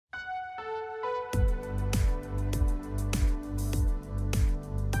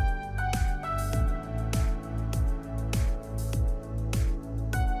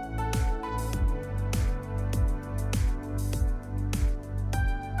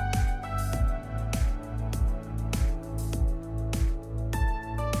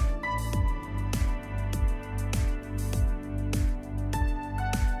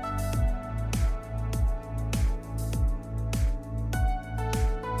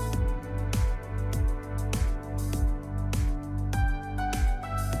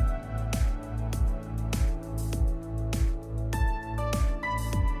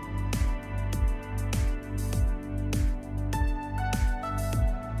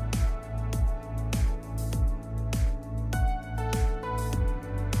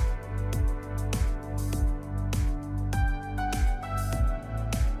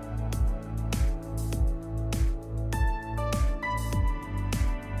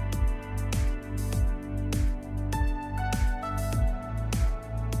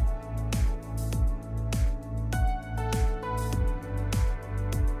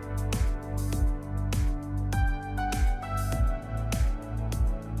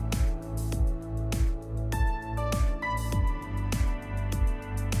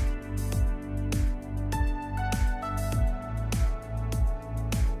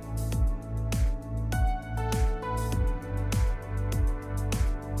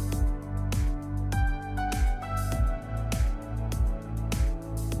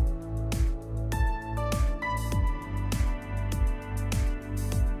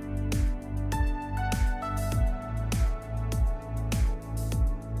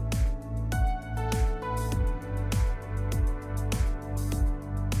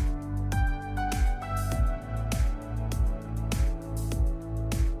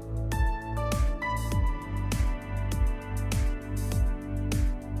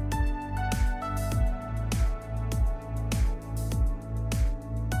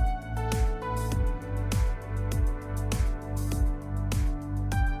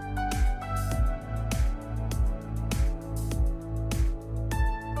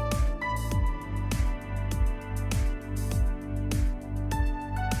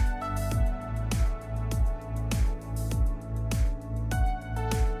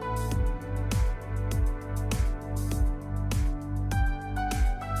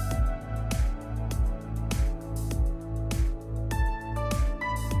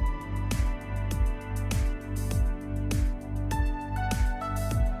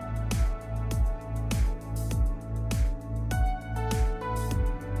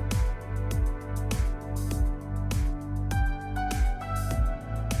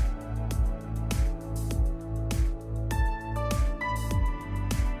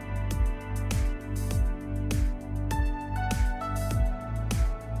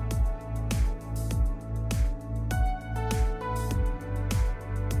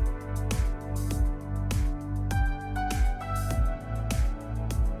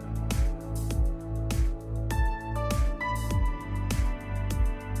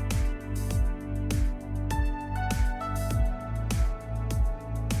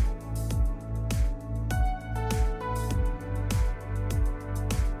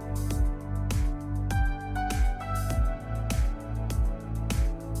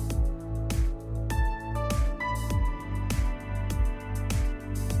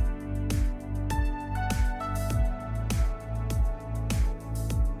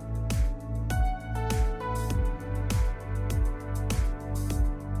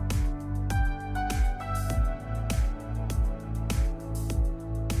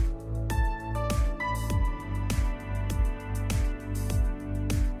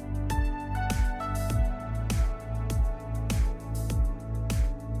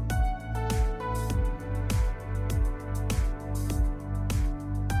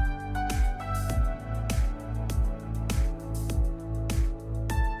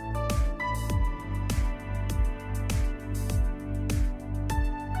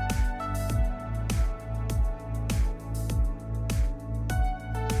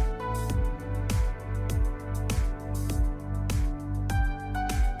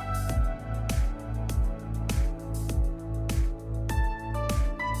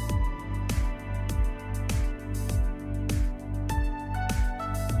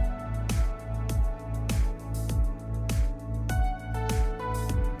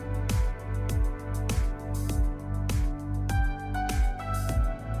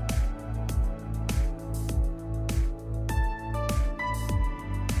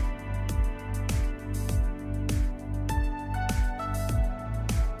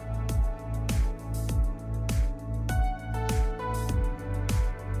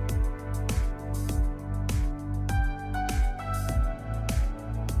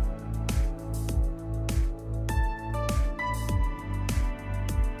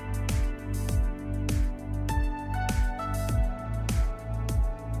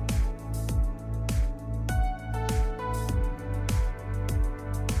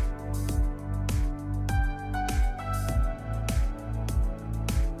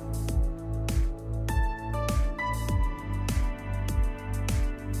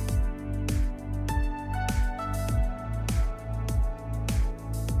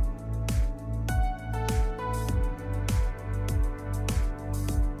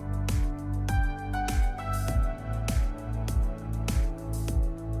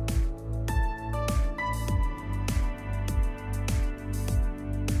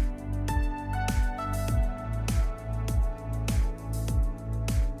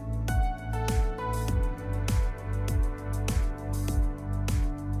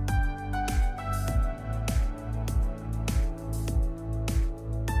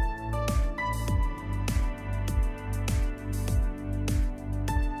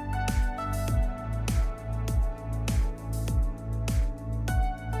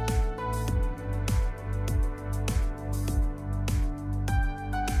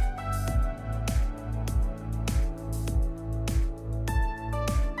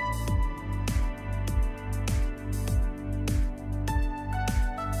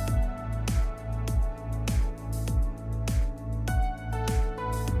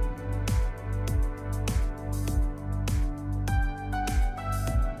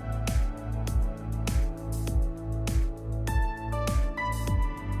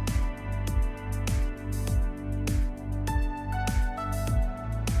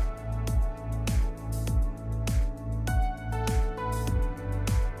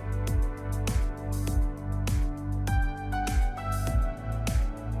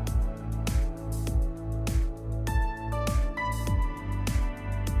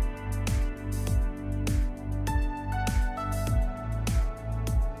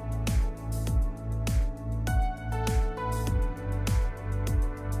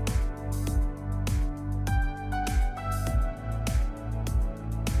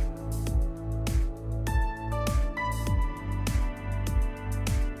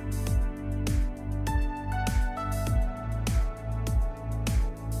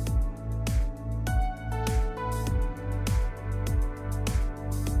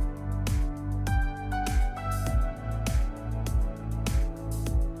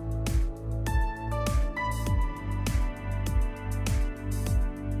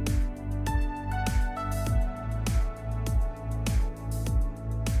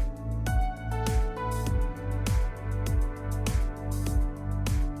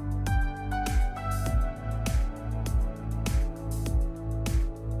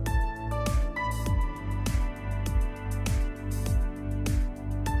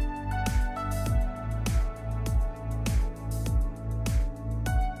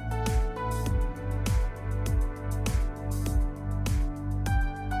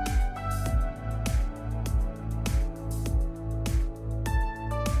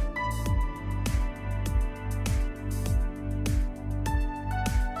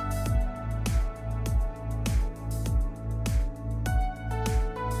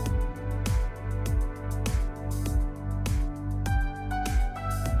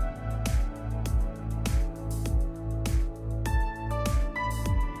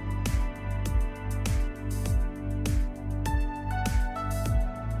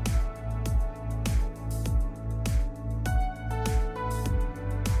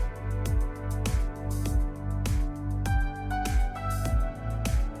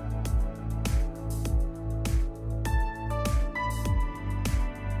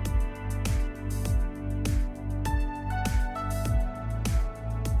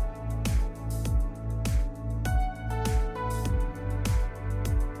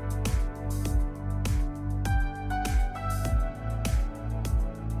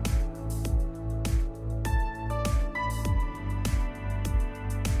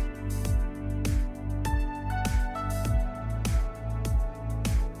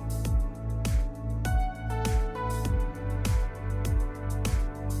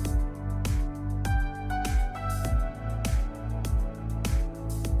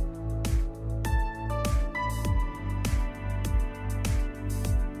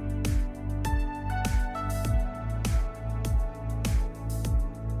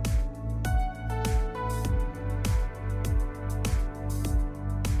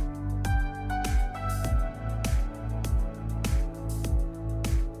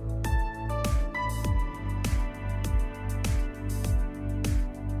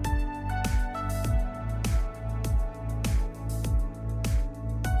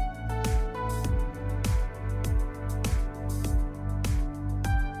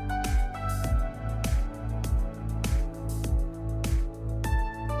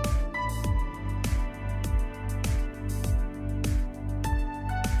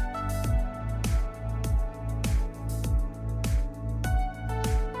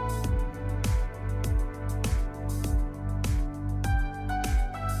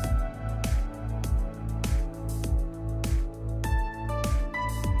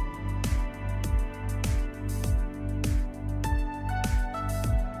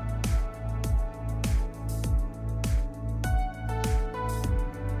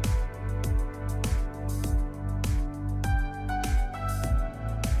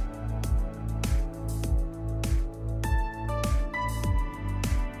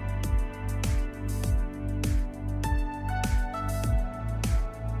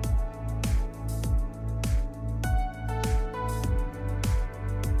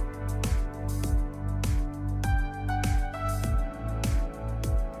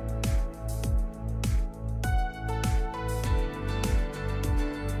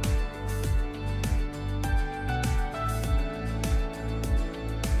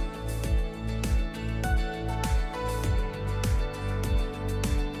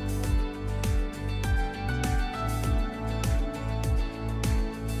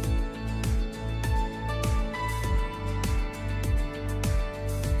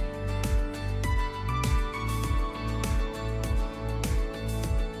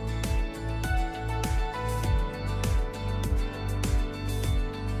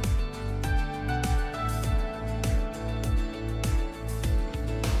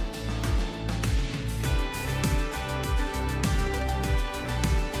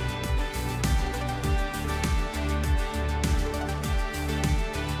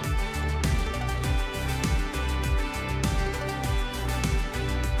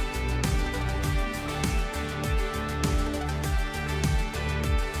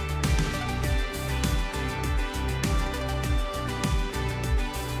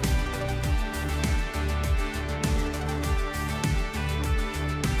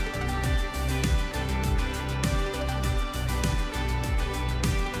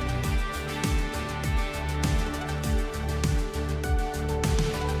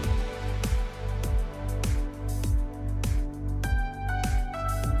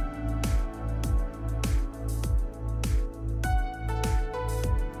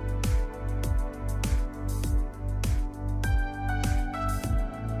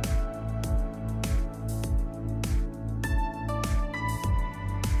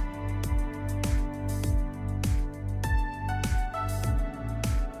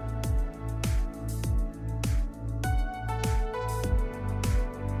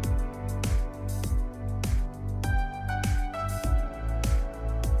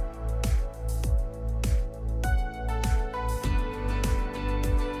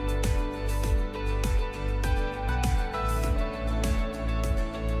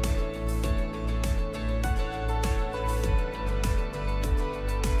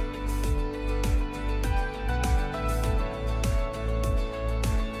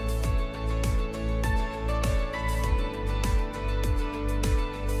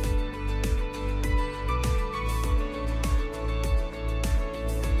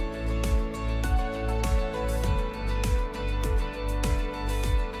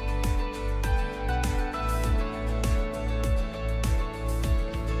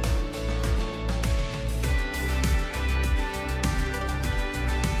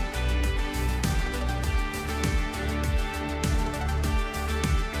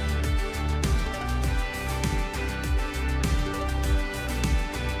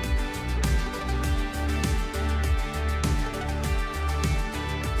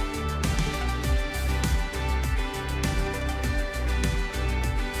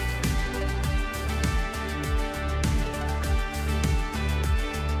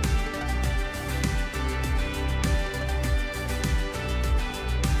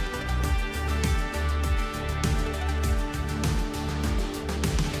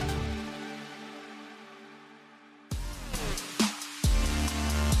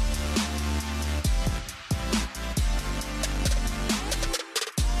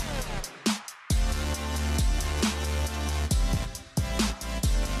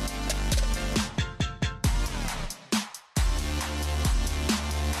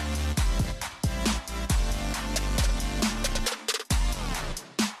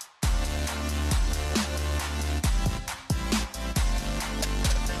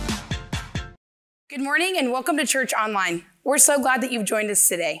Good morning and welcome to Church Online. We're so glad that you've joined us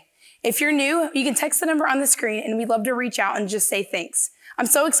today. If you're new, you can text the number on the screen and we'd love to reach out and just say thanks. I'm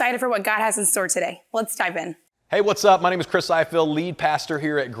so excited for what God has in store today. Let's dive in. Hey, what's up? My name is Chris Ifill, lead pastor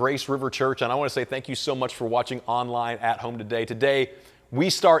here at Grace River Church, and I want to say thank you so much for watching online at home today. Today, we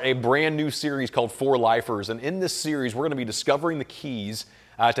start a brand new series called For Lifers, and in this series, we're going to be discovering the keys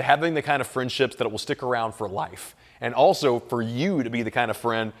to having the kind of friendships that will stick around for life. And also for you to be the kind of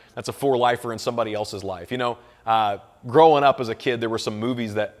friend that's a for-lifer in somebody else's life. You know, growing up as a kid, there were some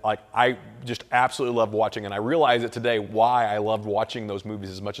movies that I just absolutely loved watching, and I realize it today why I loved watching those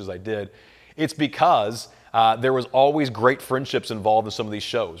movies as much as I did. It's because there was always great friendships involved in some of these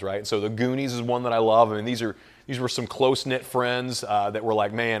shows, right? So The Goonies is one that I love. I mean, these were some close-knit friends that were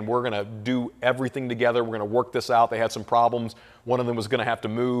like, man, we're going to do everything together. We're going to work this out. They had some problems. One of them was going to have to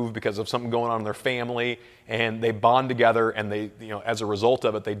move because of something going on in their family, and they bond together, and they, you know, as a result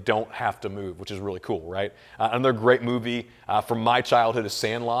of it, they don't have to move, which is really cool, right? Another great movie from my childhood is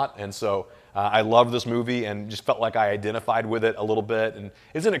Sandlot, and so I loved this movie and just felt like I identified with it a little bit. And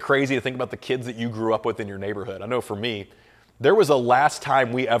isn't it crazy to think about the kids that you grew up with in your neighborhood? I know for me, there was a last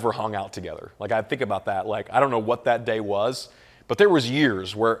time we ever hung out together. Like, I think about that. Like, I don't know what that day was, but there was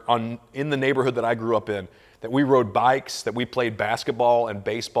years where in the neighborhood that I grew up in, that we rode bikes, that we played basketball and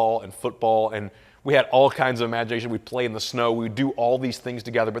baseball and football, and we had all kinds of imagination. We'd play in the snow. We'd do all these things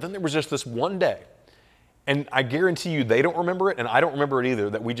together. But then there was just this one day, and I guarantee you they don't remember it, and I don't remember it either,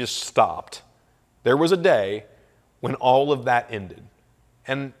 that we just stopped. There was a day when all of that ended.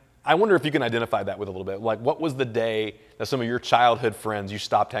 And I wonder if you can identify that with a little bit. Like, what was the day that some of your childhood friends, you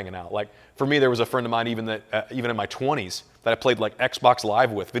stopped hanging out? Like, for me, there was a friend of mine even in my 20s that I played like Xbox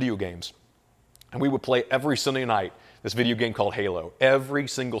Live with, video games. And we would play every Sunday night this video game called Halo, every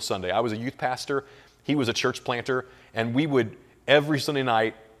single Sunday. I was a youth pastor, he was a church planter, and we would, every Sunday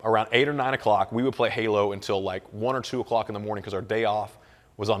night, around 8 or 9 o'clock, we would play Halo until like 1 or 2 o'clock in the morning because our day off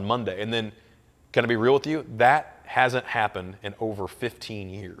was on Monday. And then, can I be real with you? That hasn't happened in over 15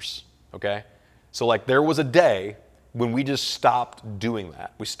 years, okay? So like there was a day when we just stopped doing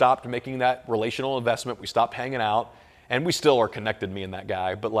that. We stopped making that relational investment. We stopped hanging out, and we still are connected, me and that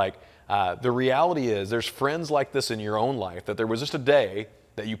guy. But like the reality is there's friends like this in your own life that there was just a day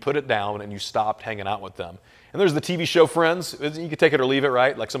that you put it down and you stopped hanging out with them. And there's the TV show Friends. You can take it or leave it,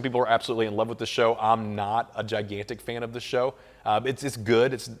 right? Like some people are absolutely in love with this show. I'm not a gigantic fan of this show. It's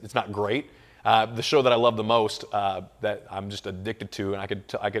good. It's not great. The show that I love the most, that I'm just addicted to, and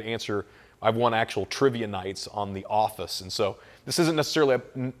I could answer, I've won actual trivia nights on The Office. And so this isn't necessarily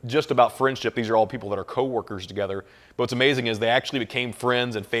just about friendship. These are all people that are co-workers together. But what's amazing is they actually became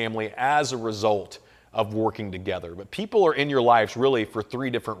friends and family as a result of working together. But people are in your lives really for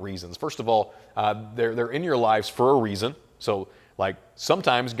three different reasons. First of all, they're in your lives for a reason. So like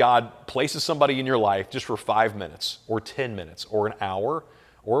sometimes God places somebody in your life just for 5 minutes or 10 minutes or an hour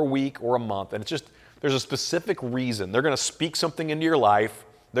or a week or a month. And it's just, there's a specific reason. They're going to speak something into your life.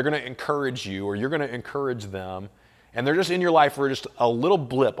 They're going to encourage you, or you're going to encourage them. And they're just in your life for just a little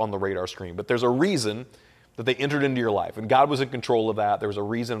blip on the radar screen. But there's a reason that they entered into your life. And God was in control of that. There was a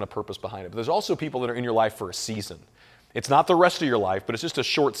reason and a purpose behind it. But there's also people that are in your life for a season. It's not the rest of your life, but it's just a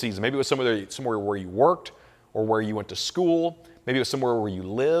short season. Maybe it was somewhere where you worked or where you went to school. Maybe it was somewhere where you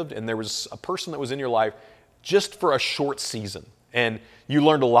lived. And there was a person that was in your life just for a short season. And you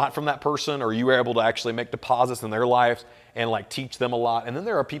learned a lot from that person, or you were able to actually make deposits in their lives and like teach them a lot. And then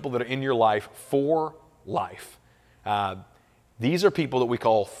there are people that are in your life for life. These are people that we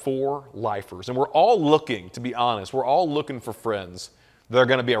call for-lifers. And we're all looking, to be honest, we're all looking for friends that are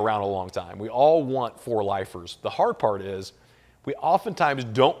going to be around a long time. We all want for-lifers. The hard part is we oftentimes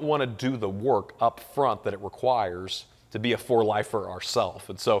don't want to do the work up front that it requires to be a for-lifer ourselves.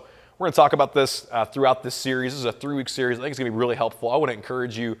 And so we're going to talk about this throughout this series. This is a 3-week series. I think it's going to be really helpful. I want to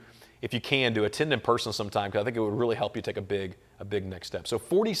encourage you, if you can, to attend in person sometime, because I think it would really help you take a big next step. So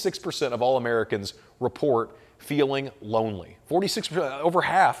 46% of all Americans report feeling lonely. 46%, over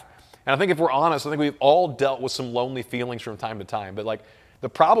half. And I think if we're honest, I think we've all dealt with some lonely feelings from time to time. But like the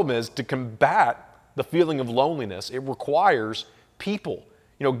problem is, to combat the feeling of loneliness, it requires people.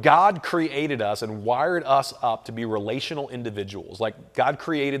 You know, God created us and wired us up to be relational individuals. Like God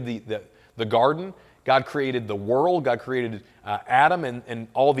created the garden, God created the world, God created Adam and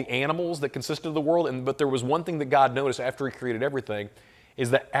all the animals that consisted of the world. But there was one thing that God noticed after he created everything, is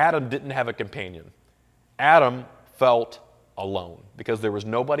that Adam didn't have a companion. Adam felt alone because there was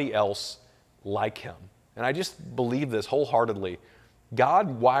nobody else like him. And I just believe this wholeheartedly. God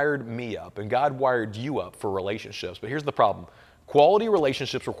wired me up and God wired you up for relationships. But here's the problem. Quality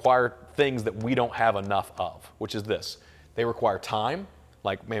relationships require things that we don't have enough of, which is this. They require time.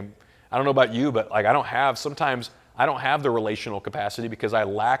 Like, man, I don't know about you, but like sometimes I don't have the relational capacity because I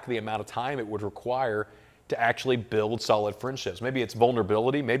lack the amount of time it would require to actually build solid friendships. Maybe it's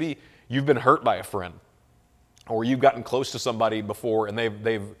vulnerability. Maybe you've been hurt by a friend, or you've gotten close to somebody before and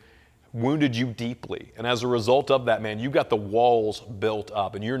they've wounded you deeply. And as a result of that, man, you've got the walls built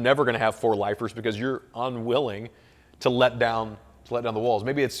up, and you're never going to have four lifers because you're unwilling to let down the walls.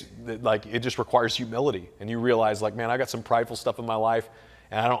 Maybe it's like it just requires humility, and you realize like, man, I got some prideful stuff in my life,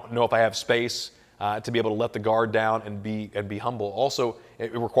 and I don't know if I have space to be able to let the guard down and be humble. Also,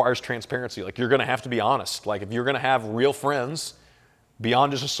 it requires transparency. Like, you're going to have to be honest. Like, if you're going to have real friends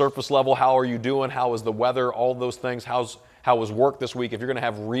beyond just a surface level, how are you doing? How is the weather? All those things. How was work this week? If you're going to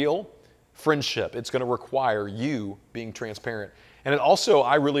have real friendship, it's going to require you being transparent. And it also,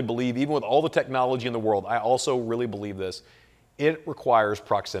 I really believe, even with all the technology in the world, I also really believe this, it requires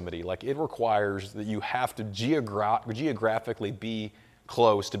proximity. Like, it requires that you have to geographically be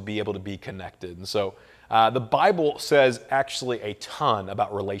close to be able to be connected. And so the Bible says actually a ton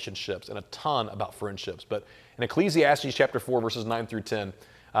about relationships and a ton about friendships. But in Ecclesiastes chapter 4, verses 9 through 10,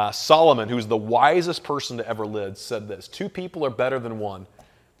 Solomon, who's the wisest person to ever live, said this: two people are better than one,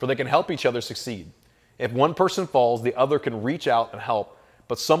 for they can help each other succeed. If one person falls, the other can reach out and help.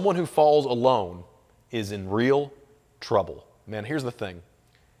 But someone who falls alone is in real trouble. Man, here's the thing.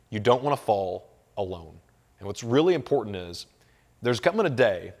 You don't want to fall alone. And what's really important is there's coming a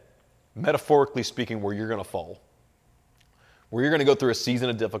day, metaphorically speaking, where you're going to fall, where you're going to go through a season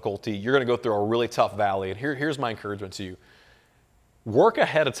of difficulty. You're going to go through a really tough valley. And here's my encouragement to you. Work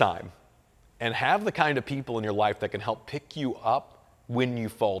ahead of time and have the kind of people in your life that can help pick you up when you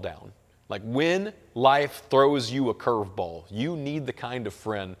fall down. Like, when life throws you a curveball, you need the kind of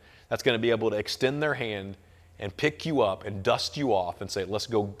friend that's going to be able to extend their hand and pick you up and dust you off and say, let's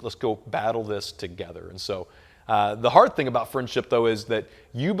go battle this together. And so the hard thing about friendship, though, is that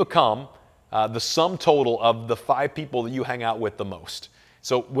you become the sum total of the 5 people that you hang out with the most.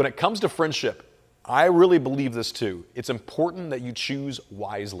 So when it comes to friendship, I really believe this too. It's important that you choose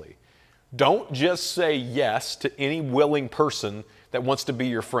wisely. Don't just say yes to any willing person that wants to be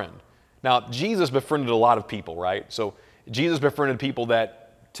your friend. Now, Jesus befriended a lot of people, right? So Jesus befriended people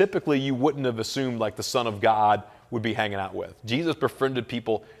that typically you wouldn't have assumed like the Son of God would be hanging out with. Jesus befriended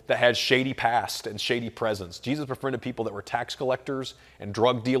people that had shady past and shady presence. Jesus befriended people that were tax collectors and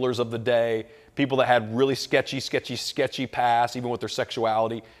drug dealers of the day, people that had really sketchy past, even with their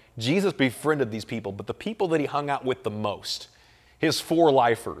sexuality. Jesus befriended these people, but the people that he hung out with the most, his 4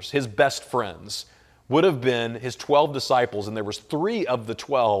 lifers, his best friends, would have been his 12 disciples, and there was 3 of the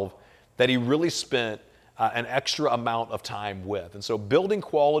 12 that he really spent an extra amount of time with. And so building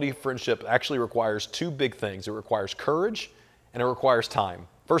quality friendship actually requires 2 big things. It requires courage and it requires time.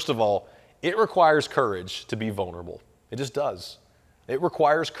 First of all, it requires courage to be vulnerable. It just does. It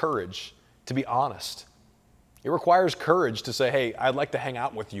requires courage to be honest. It requires courage to say, hey, I'd like to hang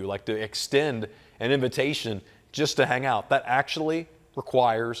out with you, like to extend an invitation just to hang out. That actually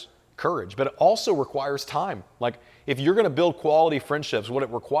requires courage, but it also requires time. Like, if you're going to build quality friendships, what it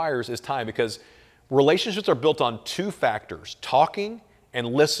requires is time, because relationships are built on 2 factors: talking and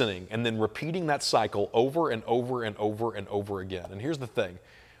listening, and then repeating that cycle over and over and over and over again. And here's the thing.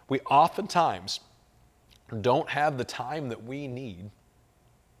 We oftentimes don't have the time that we need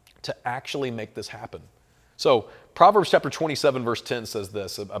to actually make this happen. So Proverbs chapter 27 verse 10 says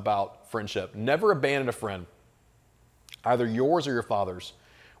this about friendship: never abandon a friend, either yours or your father's.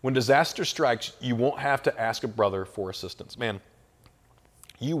 When disaster strikes, you won't have to ask a brother for assistance. Man,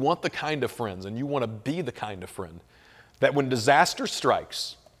 you want the kind of friends, and you want to be the kind of friend that when disaster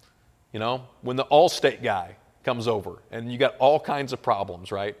strikes, when the Allstate guy comes over and you got all kinds of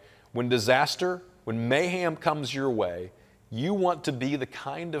problems, right? When mayhem comes your way, you want to be the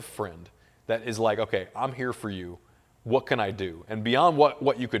kind of friend that is like, okay, I'm here for you. What can I do? And beyond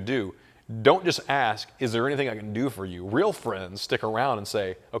what you could do, don't just ask, is there anything I can do for you? Real friends stick around and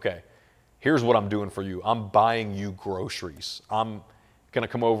say, okay, here's what I'm doing for you. I'm buying you groceries. I'm going to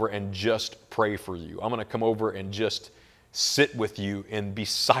come over and just pray for you. I'm going to come over and just sit with you and be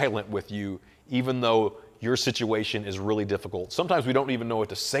silent with you, even though your situation is really difficult. Sometimes we don't even know what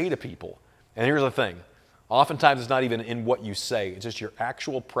to say to people. And here's the thing. Oftentimes it's not even in what you say. It's just your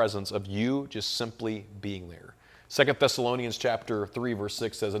actual presence of you just simply being there. 2 Thessalonians chapter 3 verse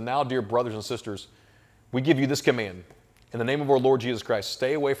 6 says, and now, dear brothers and sisters, we give you this command. In the name of our Lord Jesus Christ,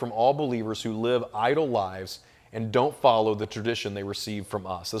 stay away from all believers who live idle lives and don't follow the tradition they received from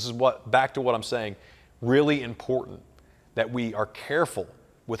us. This is back to what I'm saying, really important that we are careful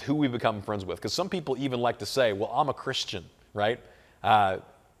with who we become friends with. Because some people even like to say, well, I'm a Christian, right?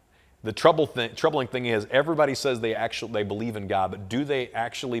 The troubling thing is everybody says they believe in God, but do they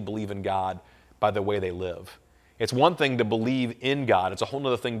actually believe in God by the way they live? It's one thing to believe in God. It's a whole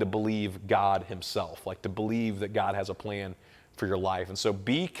other thing to believe God himself, like to believe that God has a plan for your life. And so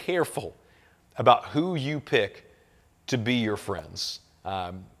be careful about who you pick to be your friends.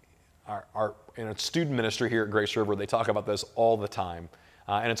 In a student ministry here at Grace River, they talk about this all the time.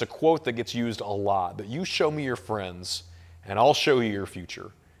 And it's a quote that gets used a lot, that you show me your friends and I'll show you your future.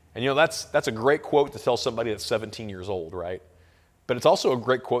 And that's a great quote to tell somebody that's 17 years old, right? But it's also a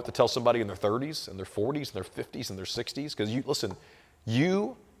great quote to tell somebody in their 30s and their 40s and their 50s and their 60s, because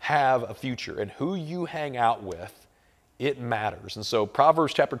you have a future, and who you hang out with, it matters. And so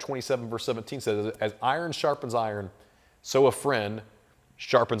Proverbs chapter 27, verse 17 says, as iron sharpens iron, so a friend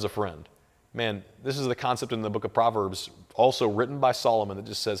sharpens a friend. Man, this is the concept in the book of Proverbs, also written by Solomon, that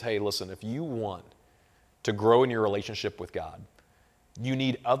just says, hey, listen, if you want to grow in your relationship with God, you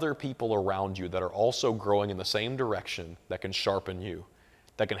need other people around you that are also growing in the same direction that can sharpen you,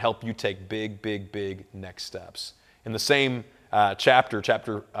 that can help you take big next steps. In the same chapter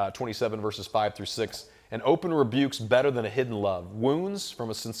 27, verses 5 through 6, an open rebuke's better than a hidden love. Wounds from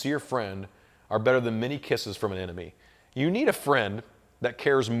a sincere friend are better than many kisses from an enemy. You need a friend that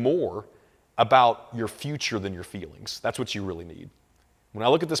cares more about your future than your feelings. That's what you really need. When I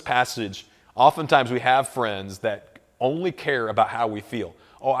look at this passage, oftentimes we have friends that only care about how we feel.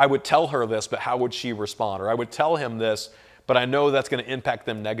 Oh, I would tell her this, but how would she respond? Or I would tell him this, but I know that's going to impact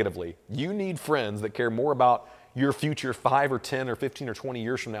them negatively. You need friends that care more about your future 5 or 10 or 15 or 20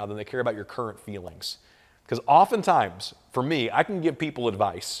 years from now than they care about your current feelings. Because oftentimes, for me, I can give people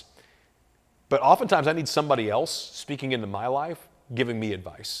advice, but oftentimes I need somebody else speaking into my life, giving me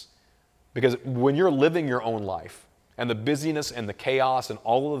advice. Because when you're living your own life and the busyness and the chaos and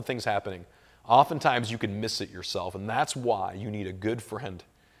all of the things happening, oftentimes you can miss it yourself, and that's why you need a good friend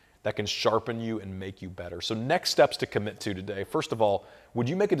that can sharpen you and make you better. So next steps to commit to today. First of all, would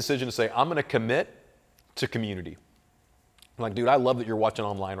you make a decision to say, I'm going to commit to community? I'm like, dude, I love that you're watching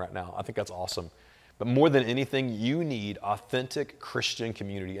online right now. I think that's awesome. But more than anything, you need authentic Christian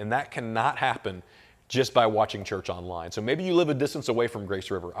community, and that cannot happen just by watching church online. So maybe you live a distance away from Grace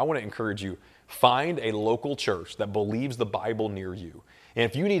River. I want to encourage you, find a local church that believes the Bible near you. And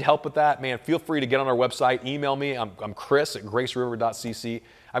if you need help with that, man, feel free to get on our website, email me. I'm Chris at graceriver.cc.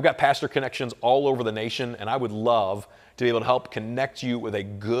 I've got pastor connections all over the nation, and I would love to be able to help connect you with a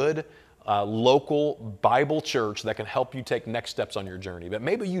good local Bible church that can help you take next steps on your journey. But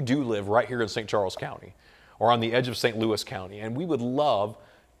maybe you do live right here in St. Charles County or on the edge of St. Louis County, and we would love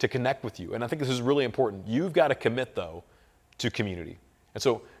to connect with you. And I think this is really important. You've got to commit, though, to community. And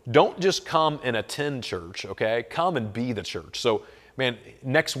so don't just come and attend church, okay? Come and be the church. So, man,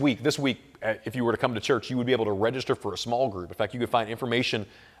 this week, if you were to come to church, you would be able to register for a small group. In fact, you could find information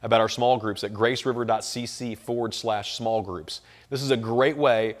about our small groups at graceriver.cc/small groups. This is a great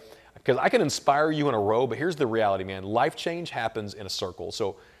way, because I can inspire you in a row, but here's the reality, man. Life change happens in a circle.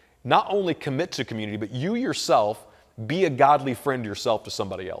 So not only commit to community, but you yourself be a godly friend yourself to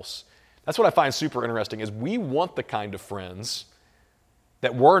somebody else. That's what I find super interesting, is we want the kind of friends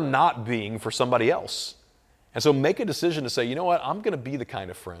that we're not being for somebody else. And so make a decision to say, you know what, I'm going to be the kind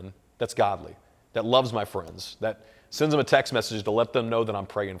of friend that's godly, that loves my friends, that sends them a text message to let them know that I'm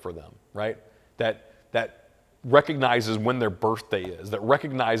praying for them, right? That recognizes when their birthday is, that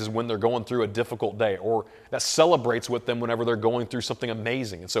recognizes when they're going through a difficult day, or that celebrates with them whenever they're going through something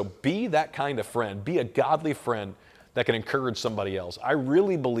amazing. And so be that kind of friend, be a godly friend that can encourage somebody else. I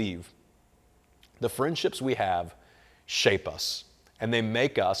really believe the friendships we have shape us, and they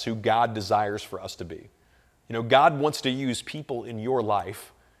make us who God desires for us to be. You know, God wants to use people in your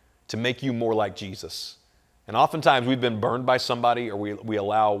life to make you more like Jesus. And oftentimes we've been burned by somebody, or we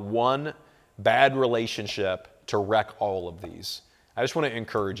allow one bad relationship to wreck all of these. I just want to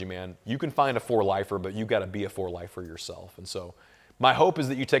encourage you, man. You can find a for-lifer, but you've got to be a for-lifer yourself. And so my hope is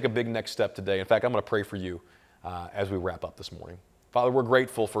that you take a big next step today. In fact, I'm going to pray for you as we wrap up this morning. Father, we're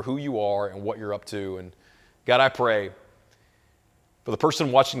grateful for who you are and what you're up to. And God, I pray for the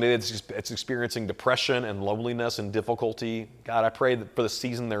person watching today that's experiencing depression and loneliness and difficulty. God, I pray that for the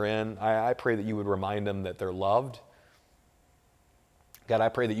season they're in, I pray that you would remind them that they're loved. God, I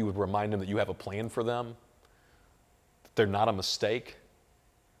pray that you would remind them that you have a plan for them, that they're not a mistake.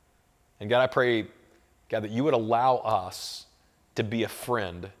 And God, I pray, God, that you would allow us to be a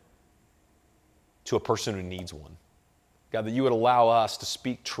friend to a person who needs one. God, that you would allow us to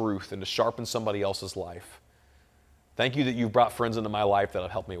speak truth and to sharpen somebody else's life. Thank you that you've brought friends into my life that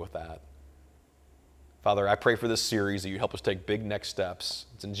have helped me with that. Father, I pray for this series that you help us take big next steps.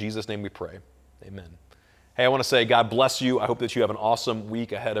 It's in Jesus' name we pray. Amen. Hey, I want to say God bless you. I hope that you have an awesome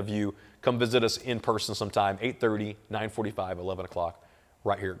week ahead of you. Come visit us in person sometime, 8:30, 9:45, 11 o'clock,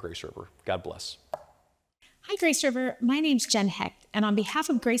 right here at Grace River. God bless. Hi, Grace River. My name's Jen Hecht, and on behalf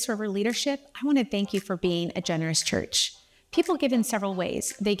of Grace River leadership, I want to thank you for being a generous church. People give in several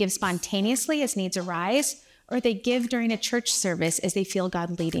ways. They give spontaneously as needs arise, or they give during a church service as they feel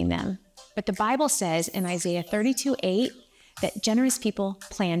God leading them. But the Bible says in Isaiah 32:8 that generous people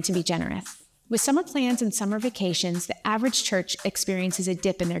plan to be generous. With summer plans and summer vacations, the average church experiences a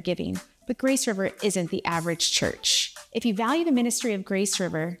dip in their giving, but Grace River isn't the average church. If you value the ministry of Grace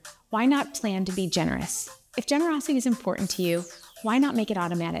River, why not plan to be generous? If generosity is important to you, why not make it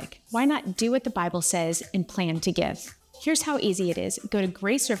automatic? Why not do what the Bible says and plan to give? Here's how easy it is. Go to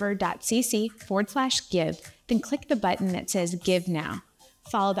graceriver.cc/give, then click the button that says Give Now.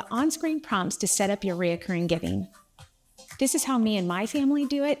 Follow the on-screen prompts to set up your recurring giving. This is how me and my family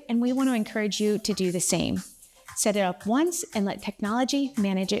do it, and we want to encourage you to do the same. Set it up once and let technology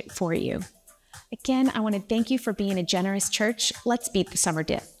manage it for you. Again, I want to thank you for being a generous church. Let's beat the summer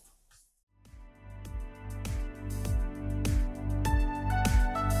dip.